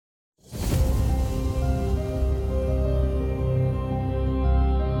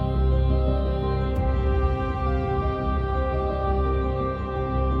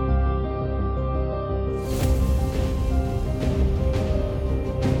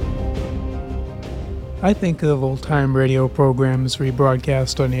I think of old-time radio programs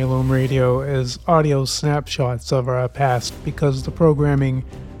rebroadcast on Heirloom Radio as audio snapshots of our past because the programming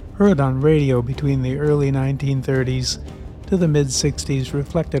heard on radio between the early 1930s to the mid-60s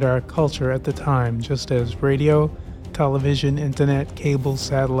reflected our culture at the time, just as radio, television, internet, cable,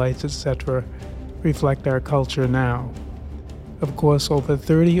 satellites, etc. reflect our culture now. Of course, over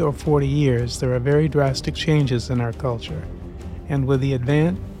 30 or 40 years, there are very drastic changes in our culture, and with the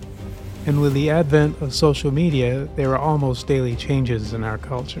advent of social media, there are almost daily changes in our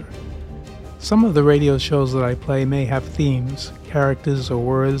culture. Some of the radio shows that I play may have themes, characters, or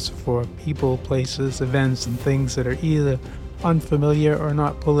words for people, places, events, and things that are either unfamiliar or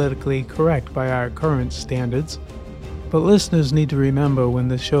not politically correct by our current standards. But listeners need to remember when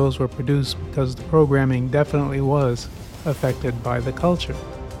the shows were produced because the programming definitely was affected by the culture,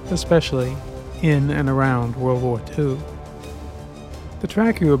 especially in and around World War II. The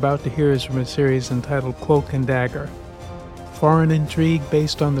track you're about to hear is from a series entitled Cloak and Dagger, foreign intrigue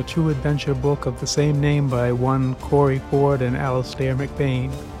based on the true adventure book of the same name by one Corey Ford and Alastair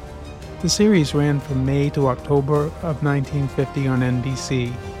McBain. The series ran from May to October of 1950 on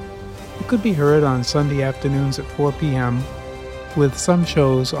NBC. It could be heard on Sunday afternoons at 4 p.m., with some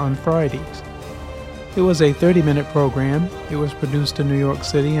shows on Fridays. It was a 30-minute program. It was produced in New York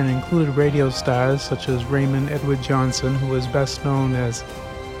City and included radio stars such as Raymond Edward Johnson, who was best known as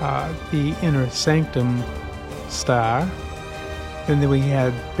the Inner Sanctum star. Then we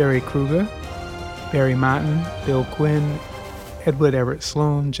had Barry Kruger, Barry Martin, Bill Quinn, Edward Everett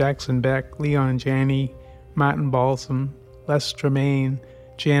Sloan, Jackson Beck, Leon Janney, Martin Balsam, Les Tremaine,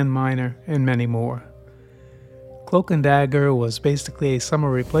 Jan Miner, and many more. Cloak and Dagger was basically a summer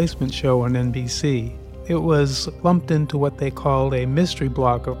replacement show on NBC. It was lumped into what they called a mystery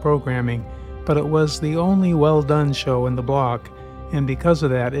block of programming, but it was the only well-done show in the block, and because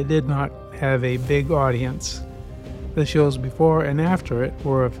of that, it did not have a big audience. The shows before and after it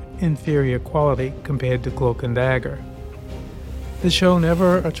were of inferior quality compared to Cloak and Dagger. The show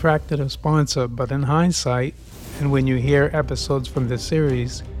never attracted a sponsor, but in hindsight, and when you hear episodes from this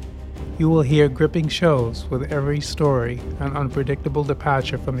series, you will hear gripping shows with every story an unpredictable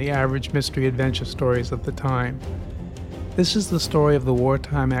departure from the average mystery adventure stories of the time. This is the story of the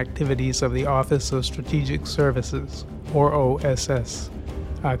wartime activities of the Office of Strategic Services, or OSS,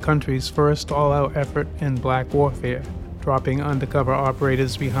 our country's first all-out effort in black warfare, dropping undercover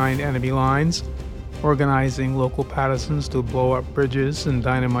operators behind enemy lines, organizing local partisans to blow up bridges and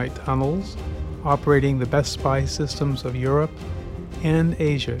dynamite tunnels, operating the best spy systems of Europe and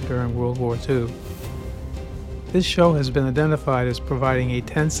Asia during World War II. This show has been identified as providing a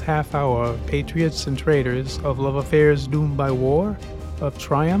tense half hour of patriots and traitors, of love affairs doomed by war, of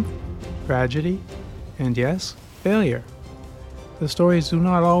triumph, tragedy, and yes, failure. The stories do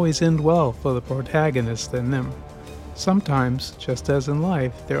not always end well for the protagonist in them. Sometimes, just as in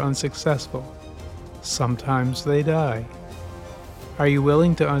life, they're unsuccessful. Sometimes they die. Are you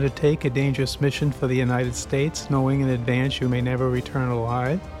willing to undertake a dangerous mission for the United States, knowing in advance you may never return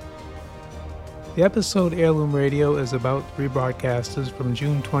alive? The episode Heirloom Radio is about rebroadcasters from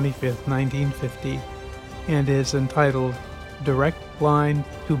June 25, 1950, and is entitled Direct Line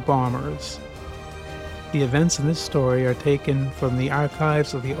to Bombers. The events in this story are taken from the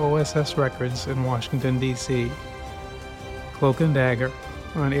archives of the OSS records in Washington, D.C. Cloak and Dagger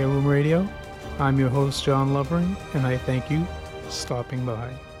on Heirloom Radio. I'm your host, John Lovering, and I thank you for stopping by.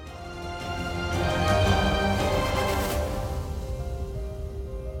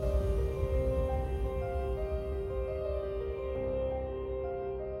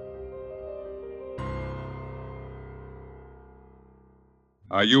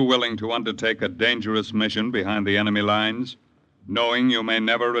 Are you willing to undertake a dangerous mission behind the enemy lines, knowing you may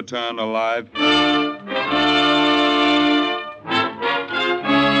never return alive?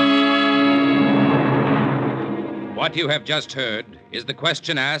 What you have just heard is the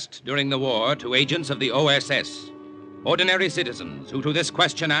question asked during the war to agents of the OSS, ordinary citizens who to this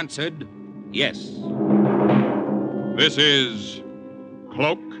question answered, yes. This is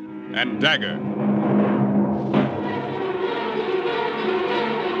Cloak and Dagger.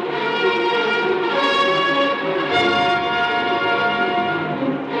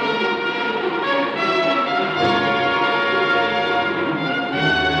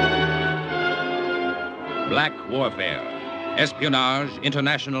 Black warfare, espionage,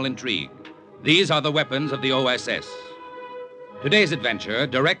 international intrigue. These are the weapons of the OSS. Today's adventure,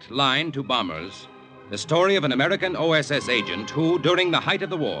 Direct Line to Bombers, the story of an American OSS agent who, during the height of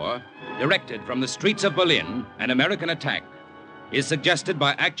the war, directed from the streets of Berlin an American attack, is suggested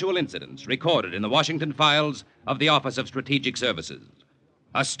by actual incidents recorded in the Washington files of the Office of Strategic Services.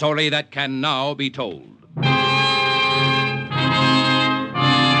 A story that can now be told.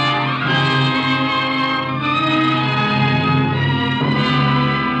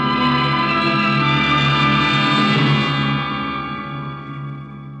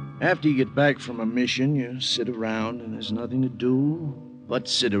 After you get back from a mission, you sit around and there's nothing to do but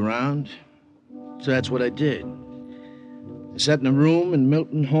sit around. So that's what I did. I sat in a room in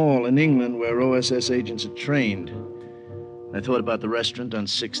Milton Hall in England where OSS agents are trained. I thought about the restaurant on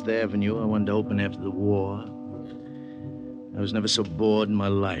 6th Avenue I wanted to open after the war. I was never so bored in my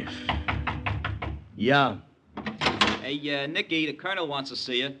life. Yeah. Hey, Nicky, the Colonel wants to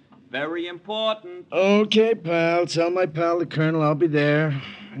see you. Very important. Okay, pal. Tell my pal, the Colonel, I'll be there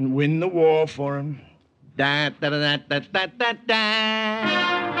and win the war for him. Da da da da da da da.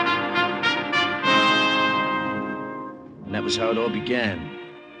 And that was how it all began.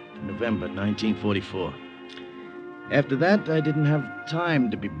 November 1944. After that, I didn't have time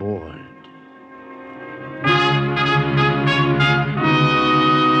to be bored.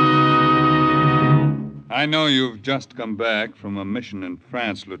 I know you've just come back from a mission in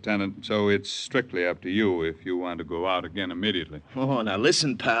France, Lieutenant, so it's strictly up to you if you want to go out again immediately. Oh, now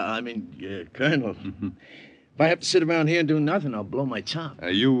listen, pal. Colonel. If I have to sit around here and do nothing, I'll blow my top.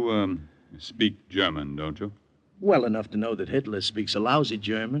 You speak German, don't you? Well enough to know that Hitler speaks a lousy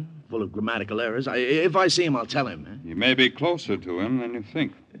German, full of grammatical errors. If I see him, I'll tell him. You may be closer to him than you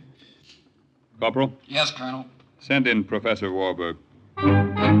think. Corporal? Yes, Colonel. Send in Professor Warburg.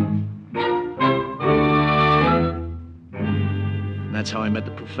 And that's how I met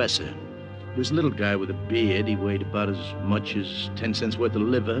the professor. He was a little guy with a beard. He weighed about as much as 10 cents worth of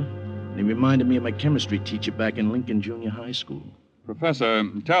liver. And he reminded me of my chemistry teacher back in Lincoln Junior High School. Professor,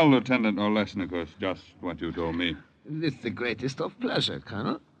 tell Lieutenant Olesnikos just what you told me. With the greatest of pleasure,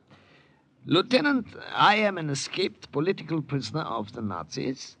 Colonel. Lieutenant, I am an escaped political prisoner of the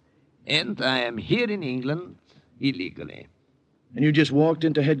Nazis, and I am here in England illegally. And you just walked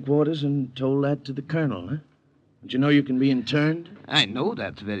into headquarters and told that to the colonel, huh? Don't you know you can be interned? I know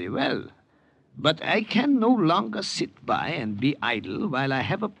that very well. But I can no longer sit by and be idle while I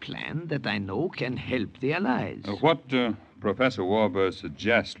have a plan that I know can help the Allies. What Professor Warburg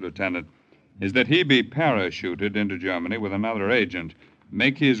suggests, Lieutenant, is that he be parachuted into Germany with another agent,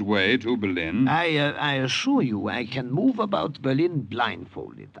 make his way to Berlin. I assure you I can move about Berlin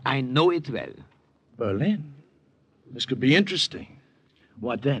blindfolded. I know it well. Berlin? This could be interesting.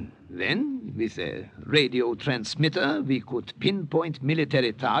 What then? Then, with a radio transmitter, we could pinpoint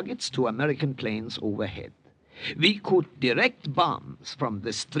military targets to American planes overhead. We could direct bombs from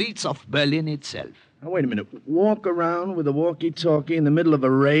the streets of Berlin itself. Now, wait a minute. Walk around with a walkie-talkie in the middle of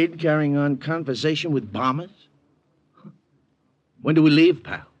a raid carrying on conversation with bombers? When do we leave,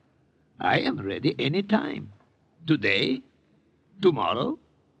 pal? I am ready any time. Today, tomorrow,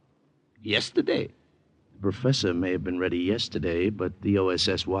 yesterday. The professor may have been ready yesterday, but the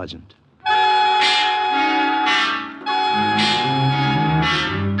OSS wasn't.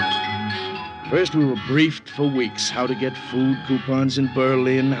 First, we were briefed for weeks how to get food coupons in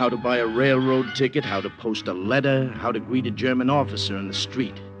Berlin, how to buy a railroad ticket, how to post a letter, how to greet a German officer in the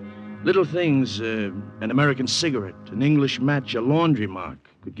street. Little things, an American cigarette, an English match, a laundry mark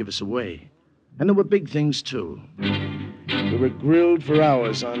could give us away. And there were big things, too. We were grilled for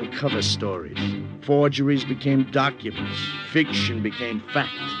hours on cover stories. Forgeries became documents. Fiction became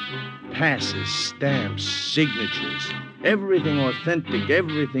fact. Passes, stamps, signatures. Everything authentic,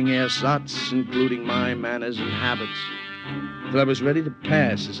 everything ersatz, including my manners and habits. Till I was ready to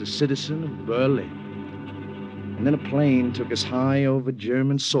pass as a citizen of Berlin. And then a plane took us high over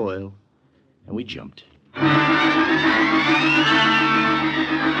German soil, and we jumped.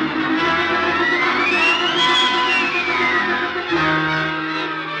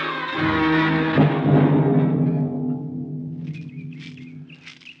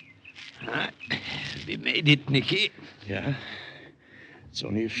 We made it, Nicky. Yeah? It's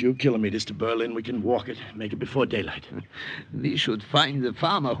only a few kilometers to Berlin. We can walk it, make it before daylight. We should find the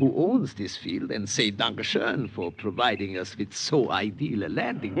farmer who owns this field and say Dankeschön for providing us with so ideal a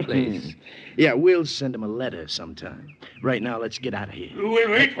landing place. Yeah, we'll send him a letter sometime. Right now, let's get out of here. You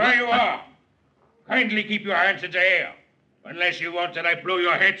will wait where you are. Kindly keep your hands in the air, unless you want that I blow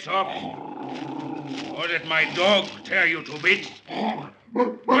your heads off, or that my dog tear you to bits.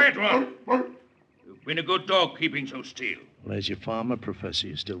 Quiet, Ron. You've been a good dog keeping so still. Well, as your farmer, Professor,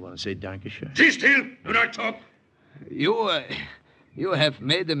 you still want to say Dankeschön? Sit still. Do not talk. You have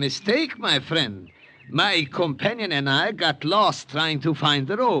made a mistake, my friend. My companion and I got lost trying to find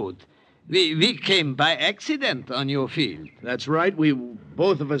the road. We came by accident on your field. That's right. We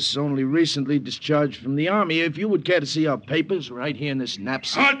both of us only recently discharged from the Army. If you would care to see our papers right here in this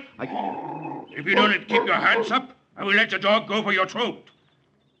knapsack. Halt! If you don't keep your hands up, I will let the dog go for your throat.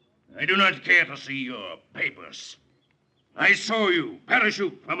 I do not care to see your papers. I saw you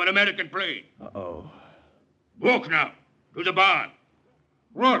parachute from an American plane. Uh-oh. Walk now to the barn.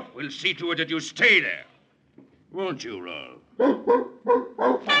 Rolf will see to it that you stay there. Won't you, Rolf?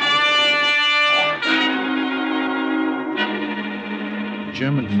 The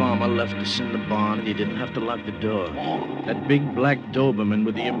German farmer left us in the barn, and he didn't have to lock the door. That big black Doberman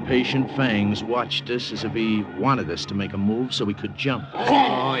with the impatient fangs watched us as if he wanted us to make a move so we could jump.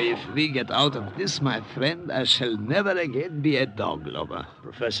 Oh, if we get out of this, my friend, I shall never again be a dog lover.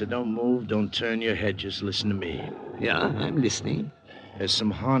 Professor, don't move, don't turn your head, just listen to me. Yeah, I'm listening. There's some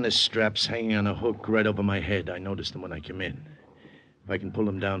harness straps hanging on a hook right over my head. I noticed them when I came in. If I can pull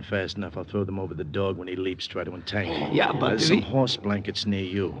them down fast enough, I'll throw them over the dog when he leaps, try to entangle. Yeah, but there's some horse blankets near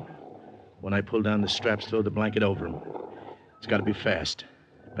you. When I pull down the straps, throw the blanket over him. It's got to be fast.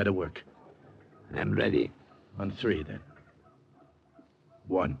 Better work. I'm ready. On 3, then.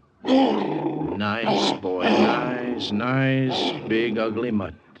 1. Nice, boy. Nice, big, ugly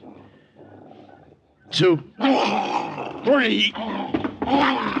mutt. 2. 3.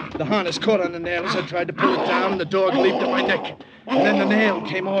 The harness caught on the nail as I tried to pull it down, and the dog leaped at my neck. And then the nail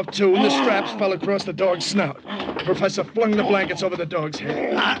came off, too, and the straps fell across the dog's snout. The professor flung the blankets over the dog's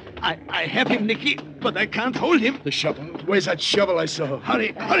head. I have him, Nicky, but I can't hold him. The shovel. Where's that shovel I saw?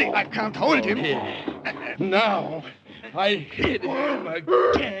 Hurry, I can't hold him. Now, I hit him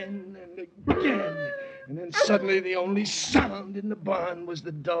again and again. And then suddenly the only sound in the barn was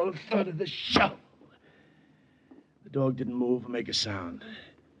the dull thud of the shovel. The dog didn't move or make a sound.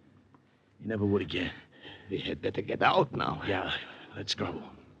 He never would again. We had better get out now. Yeah, let's go.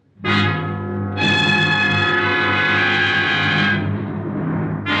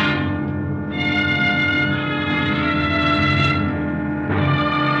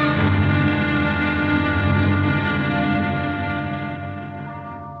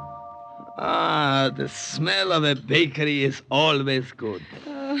 The smell of a bakery is always good.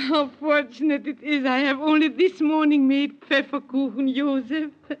 How fortunate it is I have only this morning made Pfefferkuchen,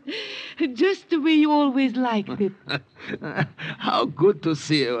 Joseph. Just the way you always liked it. How good to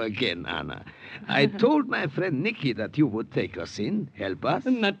see you again, Anna. I told my friend Nicky that you would take us in, help us.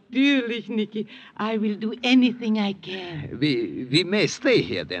 Natürlich, Nicky. I will do anything I can. We may stay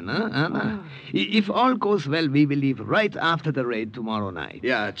here then, huh, Anna? If all goes well, we will leave right after the raid tomorrow night.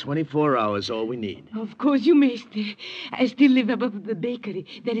 Yeah, 24 hours, all we need. Of course you may stay. I still live above the bakery.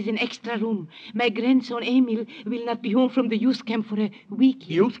 There is an extra room. My grandson, Emil, will not be home from the youth camp for a week.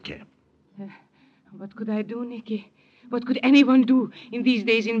 Youth camp? What could I do, Nicky? What could anyone do in these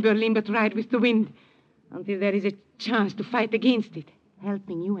days in Berlin but ride with the wind until there is a chance to fight against it?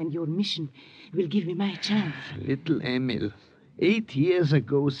 Helping you and your mission will give me my chance. Little Emil, 8 years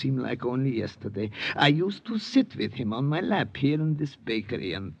ago seemed like only yesterday. I used to sit with him on my lap here in this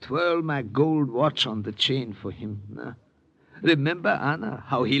bakery and twirl my gold watch on the chain for him. Remember, Anna,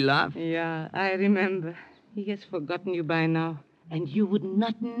 how he laughed? Yeah, I remember. He has forgotten you by now. And you would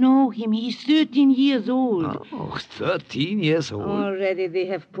not know him. He's 13 years old. Oh, 13 years old. Already they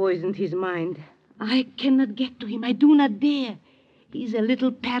have poisoned his mind. I cannot get to him. I do not dare. He's a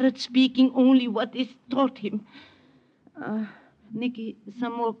little parrot speaking only what is taught him. Nicky,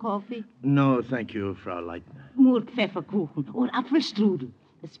 some more coffee? No, thank you, Frau Leitner. More Pfefferkuchen or Apfelstrudel.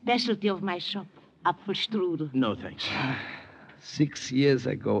 The specialty of my shop, Apfelstrudel. No, thanks. 6 years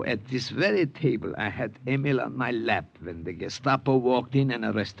ago, at this very table, I had Emil on my lap when the Gestapo walked in and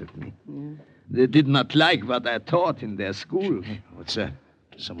arrested me. Yeah. They did not like what I taught in their school. What's that?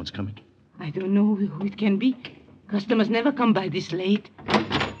 Someone's coming. I don't know who it can be. Customers never come by this late.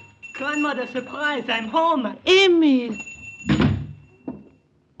 Grandmother, surprise, I'm home. Emil!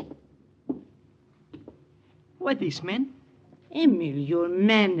 What is, man? Emil, your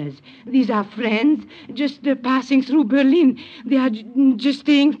manners. These are friends, just passing through Berlin. They are just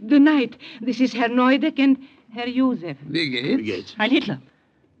staying the night. This is Herr Neudeck and Herr Josef. Wie geht's? Heil Hitler.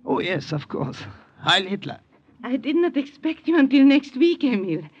 Oh, yes, of course. Heil Hitler. I did not expect you until next week,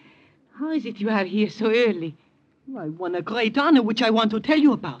 Emil. How is it you are here so early? I won a great honor, which I want to tell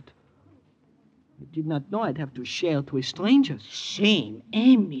you about. I did not know I'd have to share it with strangers. Shame,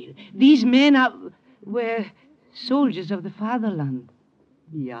 Emil. These men were soldiers of the fatherland.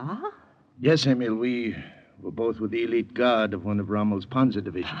 Yeah? Yes, Emil, we were both with the elite guard of one of Rommel's Panzer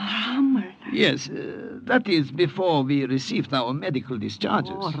divisions. Rommel. Yes, that is before we received our medical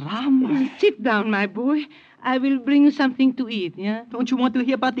discharges. Oh, Rommel. Sit down, my boy. I will bring you something to eat, yeah? Don't you want to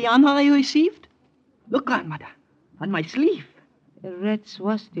hear about the honor I received? Look, grandmother, on my sleeve. A red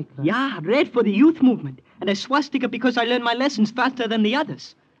swastika. Yeah, red for the youth movement, and a swastika because I learned my lessons faster than the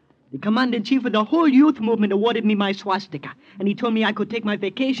others. The commander-in-chief of the whole youth movement awarded me my swastika, and he told me I could take my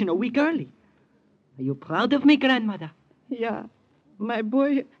vacation a week early. Are you proud of me, grandmother? Yeah, my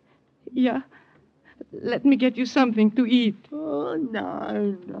boy. Yeah. Let me get you something to eat. Oh, no,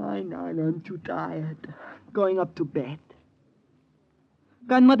 I'm too tired. Going up to bed.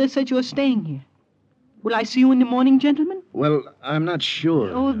 Grandmother said you were staying here. Will I see you in the morning, gentlemen? Well, I'm not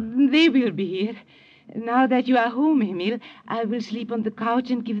sure. Oh, they will be here. Now that you are home, Emil, I will sleep on the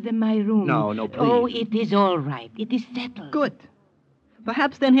couch and give them my room. No, please. Oh, it is all right. It is settled. Good.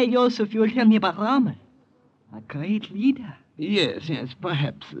 Perhaps then, Herr Joseph, you will tell me about Rommel. A great leader. Yes,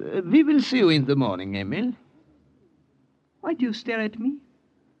 perhaps. We will see you in the morning, Emil. Why do you stare at me?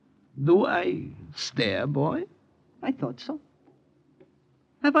 Do I stare, boy? I thought so.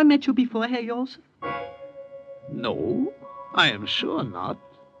 Have I met you before, Herr Joseph? No, I am sure not.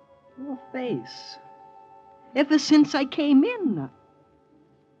 Your face. Ever since I came in.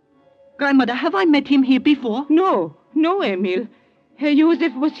 Grandmother, have I met him here before? No, Emil. Herr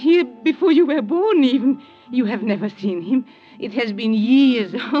Joseph was here before you were born, even. You have never seen him. It has been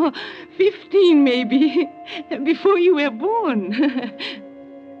years, 15 maybe, before you were born.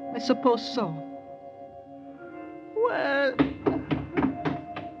 I suppose so. Well...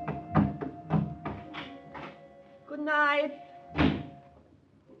 Good night.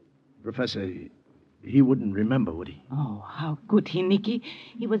 Professor, he wouldn't remember, would he? Oh, how could he, Nicky?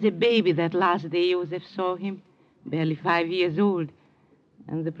 He was a baby that last day Joseph saw him. Barely 5 years old.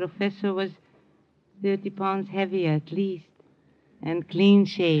 And the professor was 30 pounds heavier at least. And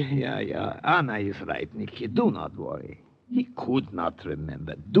clean-shaven. Yeah. Anna is right, Nicky. Do not worry. He could not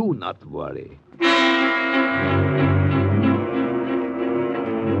remember. Do not worry.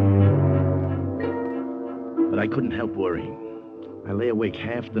 But I couldn't help worrying. I lay awake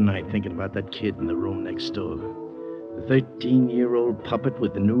half the night thinking about that kid in the room next door. The 13-year-old puppet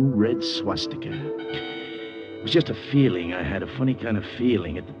with the new red swastika. It was just a feeling I had, a funny kind of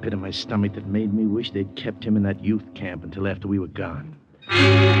feeling at the pit of my stomach that made me wish they'd kept him in that youth camp until after we were gone.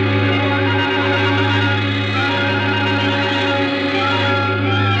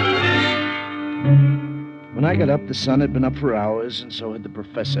 When I got up, the sun had been up for hours, and so had the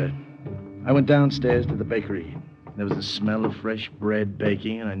professor. I went downstairs to the bakery. There was the smell of fresh bread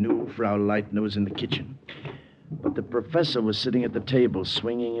baking, and I knew Frau Leitner was in the kitchen. But the professor was sitting at the table,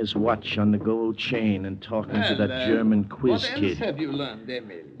 swinging his watch on the gold chain and talking to that German quiz what kid. What else have you learned,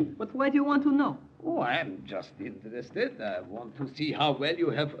 Emil? But why do you want to know? Oh, I'm just interested. I want to see how well you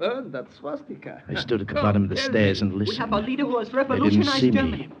have earned that swastika. I stood at the bottom of the stairs and We listened. have a leader who has They didn't see revolutionized me.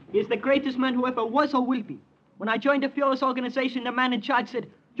 Germany. He is the greatest man who ever was or will be. When I joined the Führer's organization, the man in charge said,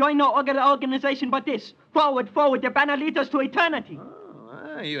 "Join no other organization but this. Forward, the banner leads us to eternity."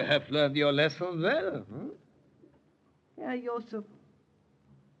 Oh, you have learned your lesson well. Herr Joseph,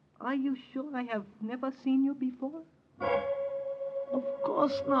 are you sure I have never seen you before? Of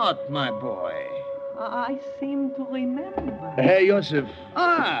course not, my boy. I seem to remember. Herr Joseph,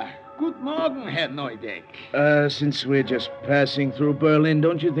 Good morning, Herr Neudeck. since we're just passing through Berlin,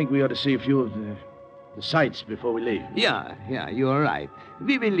 don't you think we ought to see a few of the sights before we leave? Yeah, you are right.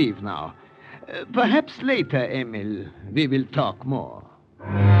 We will leave now. Perhaps later, Emil, we will talk more.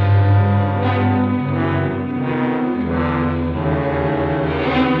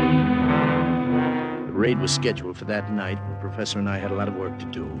 The raid was scheduled for that night, and the professor and I had a lot of work to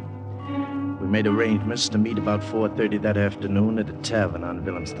do. We made arrangements to meet about 4:30 that afternoon at a tavern on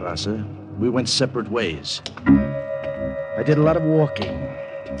Wilhelmstrasse. We went separate ways. I did a lot of walking,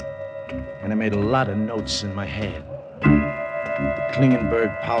 and I made a lot of notes in my head. The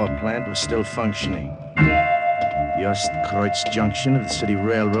Klingenberg power plant was still functioning. The Ostkreuz junction of the city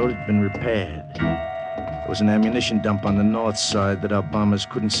railroad had been repaired. There was an ammunition dump on the north side that our bombers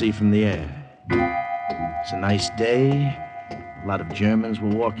couldn't see from the air. It was a nice day. A lot of Germans were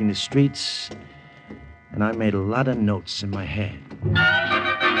walking the streets, and I made a lot of notes in my head.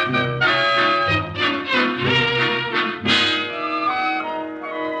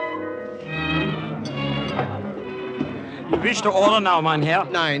 You reached the order now, mein Herr?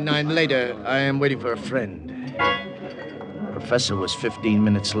 Nine later. I am waiting for a friend. The professor was 15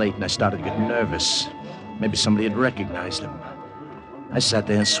 minutes late, and I started to get nervous. Maybe somebody had recognized him. I sat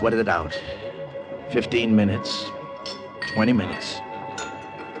there and sweated it out. 15 minutes, 20 minutes,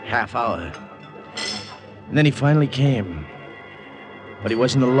 half hour. And then he finally came. But he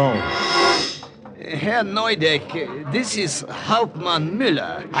wasn't alone. Herr Neudeck, this is Hauptmann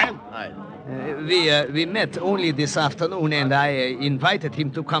Müller. Hi. We met only this afternoon, and I invited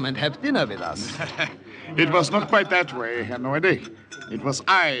him to come and have dinner with us. It was not quite that way, Herr Neudeck. It was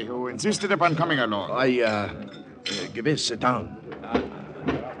I who insisted upon coming along. Gewiss, sit down.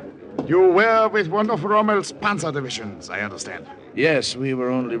 You were with one of Rommel's panzer divisions, I understand. Yes, we were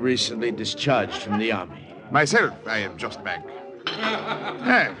only recently discharged from the army. Myself, I am just back.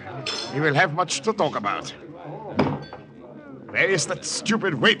 We will have much to talk about. Where is that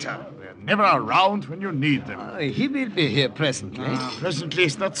stupid waiter? They're never around when you need them. He will be here presently. Presently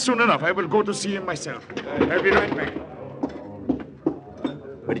is not soon enough. I will go to see him myself. I'll be right back.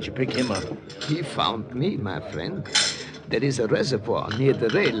 Where did you pick him up? He found me, my friend. There is a reservoir near the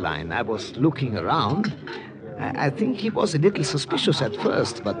rail line. I was looking around. I think he was a little suspicious at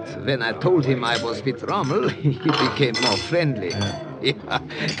first, but when I told him I was with Rommel, he became more friendly. Yeah,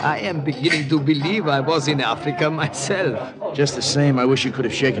 I am beginning to believe I was in Africa myself. Just the same, I wish you could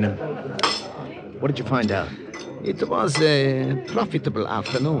have shaken him. What did you find out? It was a profitable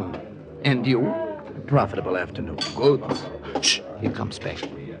afternoon. And you? A profitable afternoon. Good. Shh, he comes back.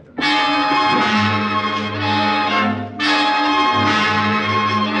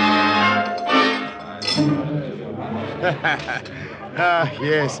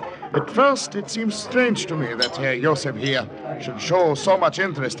 Yes. At first, it seems strange to me that Herr Joseph here should show so much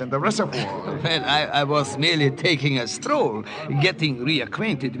interest in the reservoir. Well, I was merely taking a stroll, getting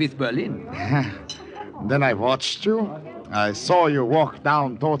reacquainted with Berlin. Then I watched you. I saw you walk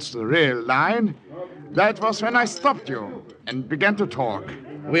down towards the rail line. That was when I stopped you and began to talk.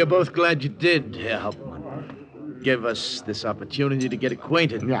 We are both glad you did, Herr Hauptmann. Give us this opportunity to get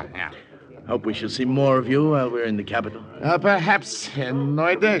acquainted. Yeah. Hope we shall see more of you while we're in the capital. Perhaps, Herr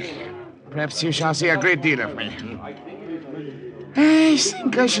Neudeck. Perhaps you shall see a great deal of me. I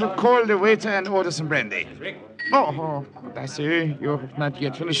think I shall call the waiter and order some brandy. Oh, but I see you have not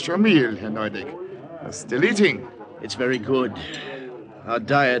yet finished your meal, Herr Neudeck. You're still eating. It's very good. Our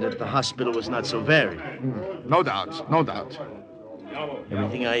diet at the hospital was not so varied. No doubt.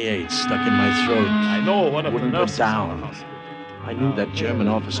 Everything I ate stuck in my throat. I know one of wouldn't the go nurses down. I knew that German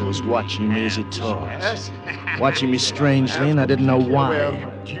officer was watching me as he talked. Watching me strangely, and I didn't know why.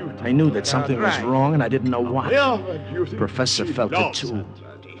 I knew that something was wrong, and I didn't know what. The professor felt it too.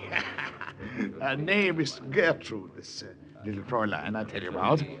 Her name is Gertrude, this little Fräulein I tell you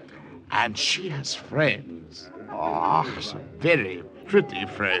about. And she has friends. Oh, some very pretty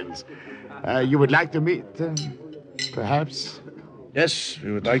friends. You would like to meet them, perhaps? Yes,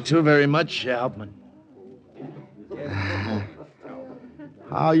 we would like to very much, Herr Hauptmann.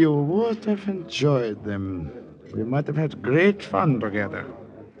 How you would have enjoyed them. We might have had great fun together.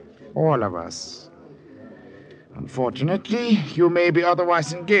 All of us. Unfortunately, you may be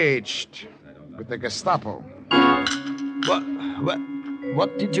otherwise engaged with the Gestapo.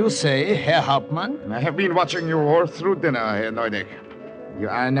 What did you say, Herr Hauptmann? I have been watching you all through dinner, Herr Neudeck. You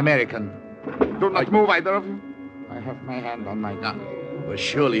are an American. Do not move, either of you. I have my hand on my gun. Well,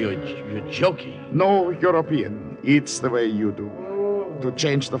 surely you're joking. No European eats the way you do. To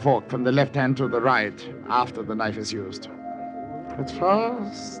change the fork from the left hand to the right after the knife is used. At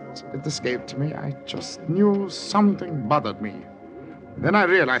first, it escaped me. I just knew something bothered me. Then I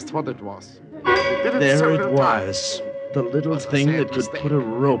realized what it was. There it was. The little thing that could put a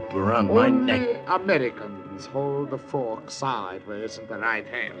rope around my neck. Americans hold the fork sideways in the right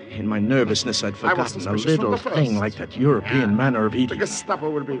hand. In my nervousness, I'd forgotten a little thing like that European manner of eating. The Gestapo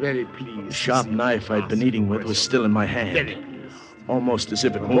will be very pleased. The sharp knife I'd been eating with was still in my hand. Very pleased. Almost as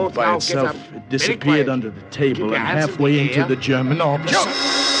if it moved by itself, it disappeared under the table and halfway into the German officer.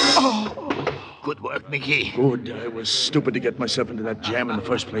 Oh, good work, Mickey. Good. I was stupid to get myself into that jam in the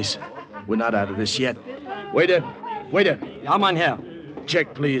first place. We're not out of this yet. Waiter! Ja, mein Herr.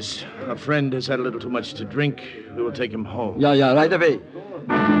 Check, please. Our friend has had a little too much to drink. We will take him home. Ja, right away.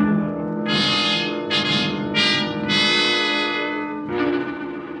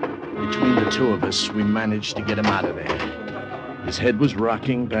 Between the two of us, we managed to get him out of there. His head was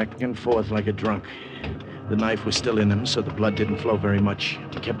rocking back and forth like a drunk. The knife was still in him, so the blood didn't flow very much.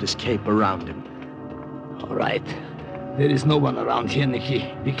 He kept his cape around him. All right. There is no one around here,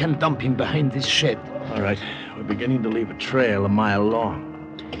 Nicky. We can dump him behind this shed. All right. We're beginning to leave a trail a mile long.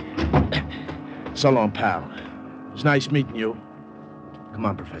 So long, pal. It was nice meeting you. Come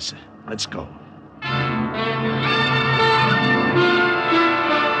on, Professor. Let's go.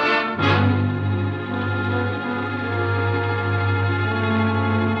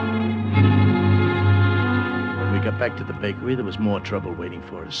 back to the bakery, there was more trouble waiting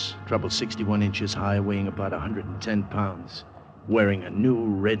for us. Trouble 61 inches high, weighing about 110 pounds, wearing a new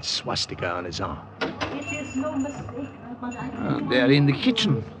red swastika on his arm. It is no mistake, They're in the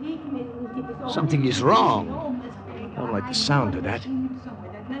kitchen. Something is wrong. Don't like the sound of that.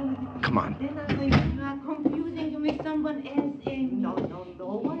 Come on. You are confusing him with someone else, Amy. No.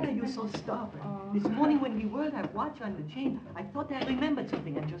 Why are you so stubborn? This morning when we were that watch on the chain, I thought I remembered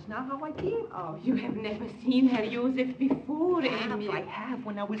something, and just now how I did. Oh, you have never seen Herr Josef before, Amy. I have.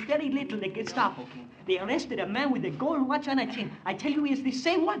 When I was very little, the Gestapo came. They arrested a man with a gold watch on a chain. I tell you, he is the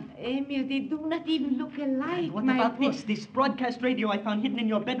same one. Emil, they do not even look alike. What about this broadcast radio I found hidden in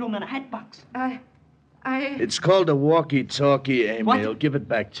your bedroom in a hat box? It's called a walkie-talkie, Emil. What? Give it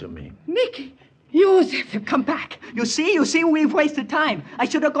back to me. Nicky! Josef! Come back. You see, we've wasted time. I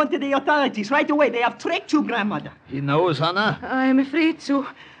should have gone to the authorities right away. They have tricked you, grandmother. He knows, Anna. I am afraid so.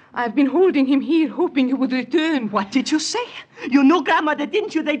 I've been holding him here, hoping you would return. What did you say? You knew grandmother,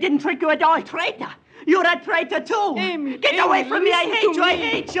 didn't you? They didn't trick you at all. Traitor. You're a traitor, too. Amy, Get away from me. I hate you. I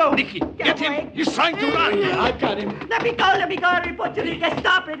hate you. Nicky, get him. He's trying to run. I've got him. Let me go. I report to the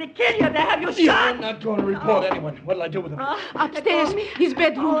Gestapo. They kill you. They have you shot. I'm not going to report anyone. What'll I do with him? Upstairs, his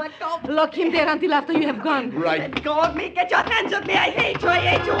bedroom. Lock him there until after you have gone. Right. Let go of me. Get your hands off me. I hate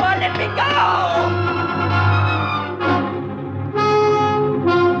you. all. Let me go.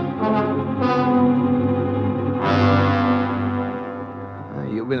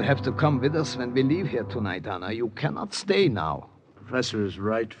 You will have to come with us when we leave here tonight, Anna. You cannot stay now. Professor is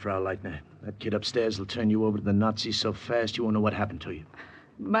right, Frau Leitner. That kid upstairs will turn you over to the Nazis so fast you won't know what happened to you.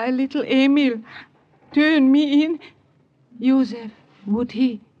 My little Emil, turn me in. Josef, would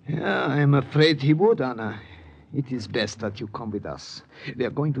he? Yeah, I'm afraid he would, Anna. It is best that you come with us. We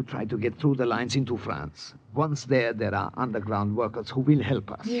are going to try to get through the lines into France. Once there are underground workers who will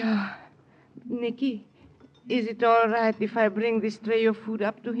help us. Yeah. Nicky, is it all right if I bring this tray of food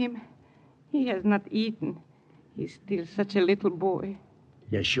up to him? He has not eaten. He's still such a little boy.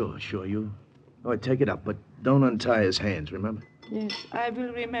 Yeah, sure. You. Oh, take it up, but don't untie his hands, remember? Yes, I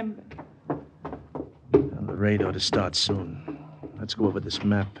will remember. Well, the raid ought to start soon. Let's go over this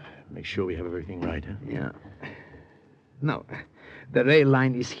map. Make sure we have everything right, huh? Yeah. No, the rail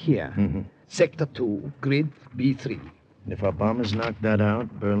line is here. Mm-hmm. Sector 2, grid B3. And if our bombers knock that out,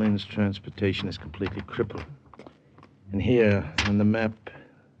 Berlin's transportation is completely crippled. And here, on the map,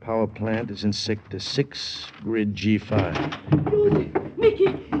 power plant is in Sector 6, grid G5.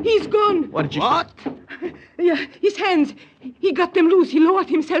 Nicky, he's gone. What? Yeah, his hands. He got them loose. He lowered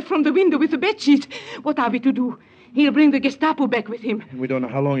himself from the window with the bedsheets. What are we to do? He'll bring the Gestapo back with him. We don't know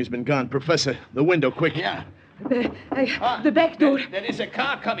how long he's been gone. Professor, the window, quick. Yeah. The back door. There is a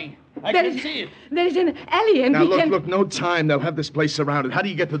car coming. I There can is- see it. There is an alley and Now, we can... look, no time. They'll have this place surrounded. How do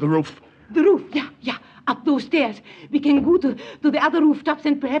you get to the roof? The roof, yeah. Up those stairs. We can go to the other rooftops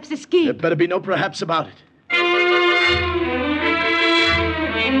and perhaps escape. There better be no perhaps about it.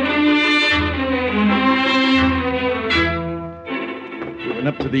 We went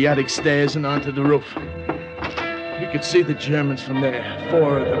up to the attic stairs and onto the roof. You could see the Germans from there.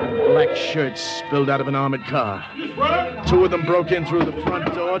 4 of them in black shirts spilled out of an armored car. 2 of them broke in through the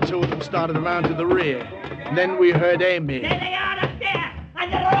front door. 2 of them started around to the rear. And then we heard Amy. There they are up there.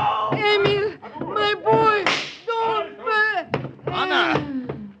 On the road. Emil, my boy, don't... Anna!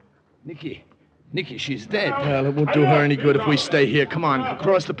 Nicky, she's dead. Well, it won't do her any good if we stay here. Come on,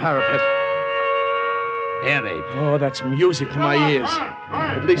 across the parapet. Air raid. Oh, that's music to my ears.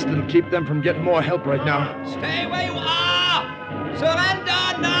 At least it'll keep them from getting more help right now. Stay where you are!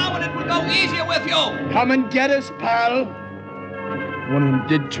 Surrender now and it will go easier with you! Come and get us, pal. One of them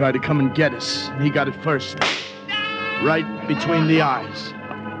did try to come and get us, and he got it first. Right between the eyes.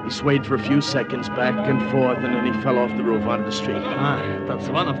 He swayed for a few seconds back and forth, and then he fell off the roof onto the street. That's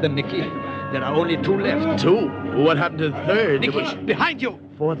one of them, Nicky. There are only 2 left. 2? Well, what happened to the third? Nicky, behind you!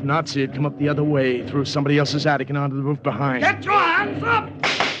 4th Nazi had come up the other way, through somebody else's attic and onto the roof behind. Get your hands up!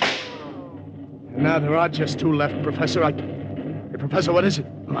 And now there are just 2 left, Professor. Hey, Professor, what is it?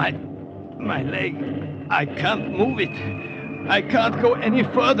 My leg. I can't move it. I can't go any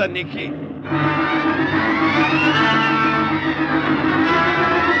further, Nicky.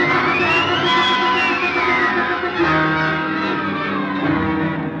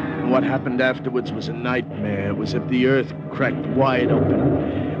 What happened afterwards was a nightmare. It was as if the earth cracked wide open.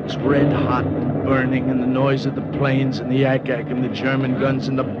 It was red hot, burning, and the noise of the planes and the ack-ack and the German guns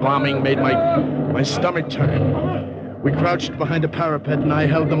and the bombing made my stomach turn. We crouched behind a parapet, and I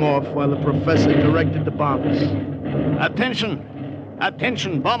held them off while the professor directed the bombers. Attention,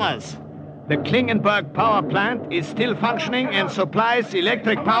 bombers. The Klingenberg power plant is still functioning and supplies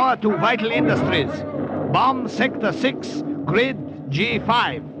electric power to vital industries. Bomb Sector 6, Grid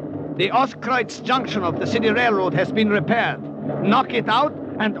G5. The Ostkreuz junction of the city railroad has been repaired. Knock it out,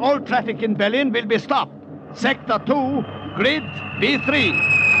 and all traffic in Berlin will be stopped. Sector 2, Grid B3.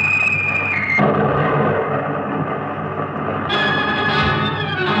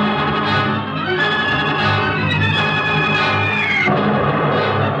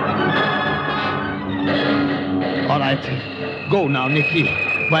 All right. Go now, Nicky,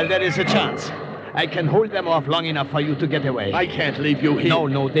 while there is a chance. I can hold them off long enough for you to get away. I can't leave you here.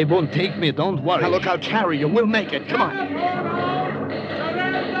 No, they won't take me. Don't worry. Now look, I'll carry you. We'll make it. Come on.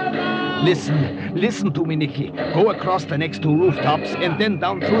 Listen to me, Nicky. Go across the next two rooftops and then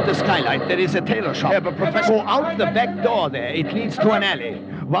down through the skylight. There is a tailor shop. Yeah, but Professor... Go out the back door there. It leads to an alley.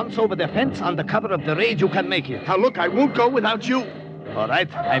 Once over the fence, under cover of the raid, you can make it. Now look, I won't go without you. All right,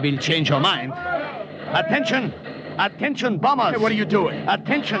 I will change your mind. Attention! Attention, bombers! Hey, what are you doing?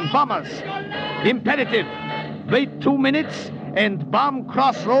 Attention, bombers! Imperative. Wait 2 minutes and bomb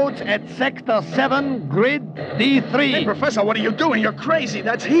crossroads at Sector 7, Grid D3. Hey, Professor, what are you doing? You're crazy.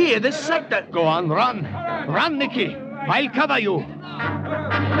 That's here, this sector. Go on, run. Run, Nicky. I'll cover you.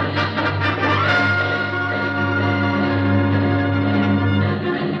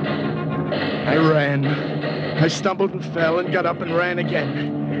 I ran. I stumbled and fell and got up and ran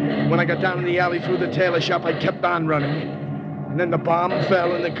again. When I got down in the alley through the tailor shop, I kept on running. And then the bomb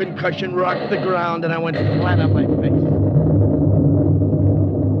fell and the concussion rocked the ground and I went flat on my face.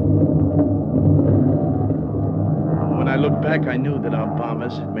 When I looked back, I knew that our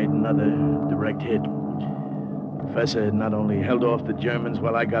bombers had made another direct hit. The professor had not only held off the Germans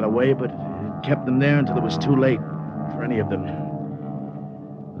while I got away, but had kept them there until it was too late for any of them.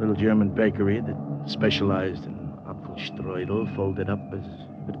 A little German bakery that specialized in Apfelstrudel folded up as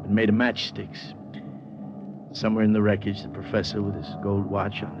if it had been made of matchsticks. Somewhere in the wreckage, the professor, with his gold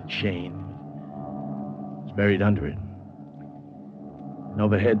watch on a chain, was buried under it. And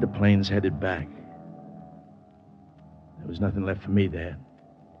overhead, the planes headed back. There was nothing left for me there.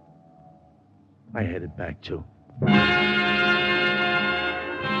 I headed back, too.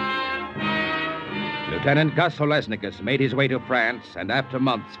 Lieutenant Gus Olesnikus made his way to France and after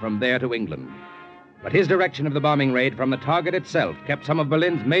months from there to England. But his direction of the bombing raid from the target itself kept some of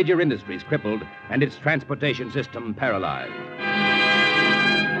Berlin's major industries crippled and its transportation system paralyzed.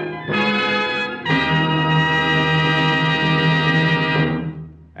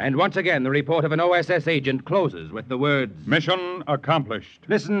 And once again, the report of an OSS agent closes with the words, "Mission accomplished."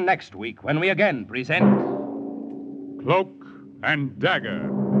 Listen next week when we again present Cloak and Dagger.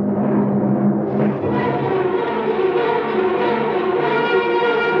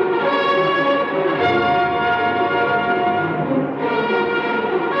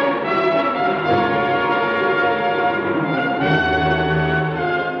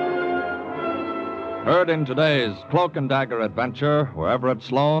 Heard in today's Cloak and Dagger adventure were Everett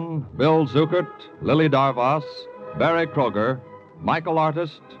Sloan, Bill Zuckert, Lily Darvas, Barry Kroger, Michael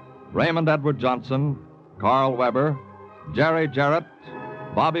Artist, Raymond Edward Johnson, Carl Weber, Jerry Jarrett,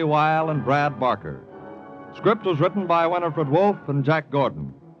 Bobby Weil, and Brad Barker. Script was written by Winifred Wolfe and Jack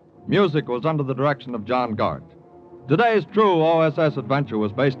Gordon. Music was under the direction of John Gart. Today's true OSS adventure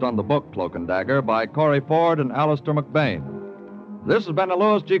was based on the book Cloak and Dagger by Corey Ford and Alistair McBain. This has been a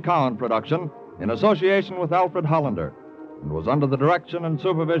Louis G. Cowan production in association with Alfred Hollander, and was under the direction and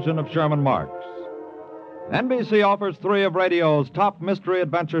supervision of Sherman Marks. NBC offers 3 of radio's top mystery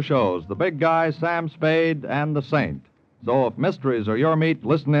adventure shows, The Big Guy, Sam Spade, and The Saint. So if mysteries are your meat,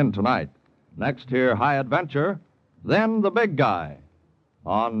 listen in tonight. Next, hear High Adventure, then The Big Guy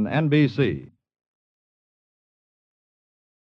on NBC.